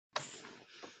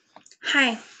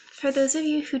Hi. For those of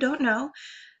you who don't know,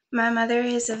 my mother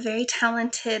is a very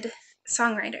talented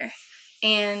songwriter,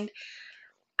 and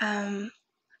um,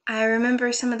 I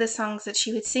remember some of the songs that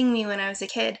she would sing me when I was a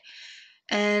kid,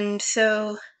 and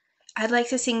so I'd like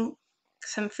to sing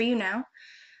some for you now,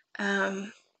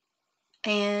 um,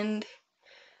 and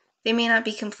they may not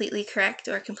be completely correct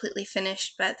or completely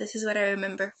finished, but this is what I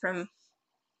remember from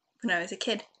when I was a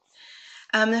kid.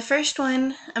 The first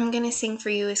one I'm going to sing for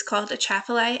you is called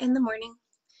Atchafalaya in the Morning.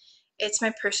 It's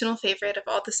my personal favorite of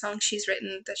all the songs she's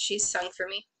written that she's sung for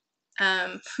me.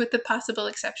 With the possible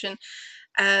exception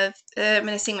of, I'm going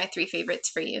to sing my three favorites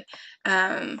for you,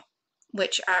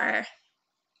 which are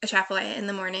Atchafalaya in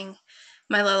the Morning,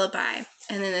 My Lullaby,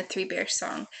 and then the Three Bears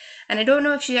song. And I don't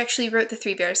know if she actually wrote the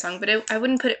Three Bears song, but I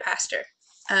wouldn't put it past her.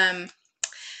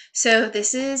 So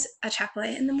this is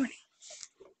Atchafalaya in the Morning.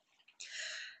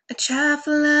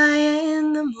 Atchafalaya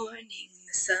in the morning,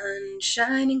 the sun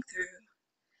shining through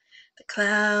the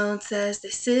clouds as they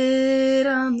sit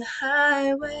on the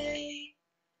highway.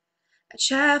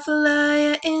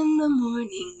 Atchafalaya in the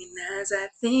morning, and as I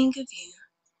think of you,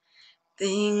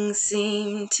 things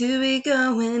seem to be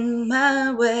going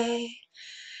my way.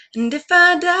 And if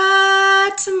I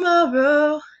died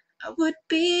tomorrow, I would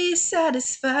be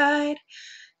satisfied,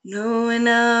 knowing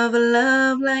of a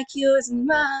love like yours and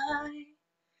mine.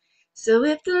 So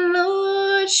if the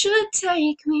Lord should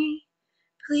take me,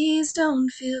 please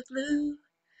don't feel blue.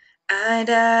 I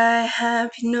die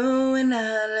happy knowing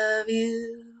I love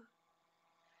you.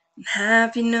 I'm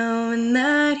happy knowing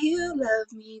that you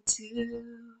love me too.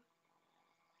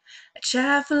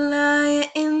 Atchafalaya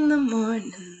in the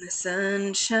morning, the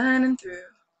sun shining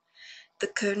through the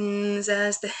curtains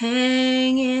as they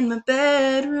hang in my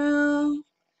bedroom.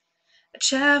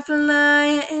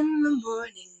 Atchafalaya in the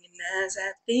morning, and as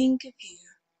I think of you,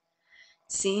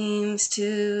 it seems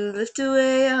to lift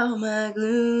away all my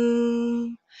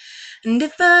gloom. And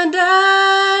if I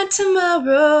died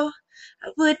tomorrow,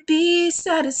 I would be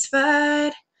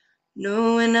satisfied,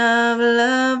 knowing of a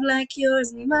love like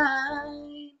yours and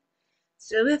mine.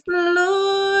 So if the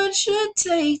Lord should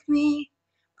take me,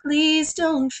 please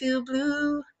don't feel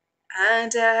blue. I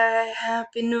die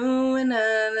happy knowing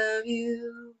I love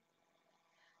you.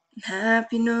 And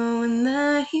happy knowing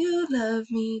that you love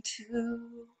me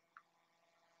too.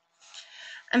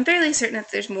 I'm fairly certain that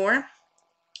there's more,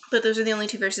 but those are the only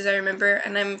two verses I remember,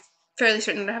 and I'm fairly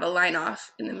certain to have a line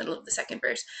off in the middle of the second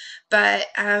verse. But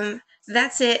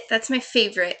that's it. That's my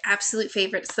favorite, absolute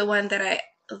favorite. It's the one that I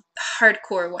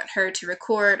hardcore want her to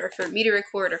record, or for me to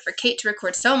record, or for Kate to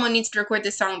record. Someone needs to record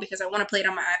this song because I want to play it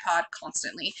on my iPod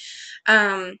constantly.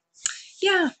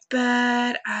 Yeah,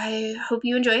 but I hope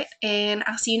you enjoy it, and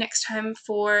I'll see you next time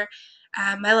for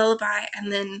My Lullaby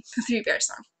and then the Three Bears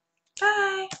song.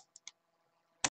 Bye!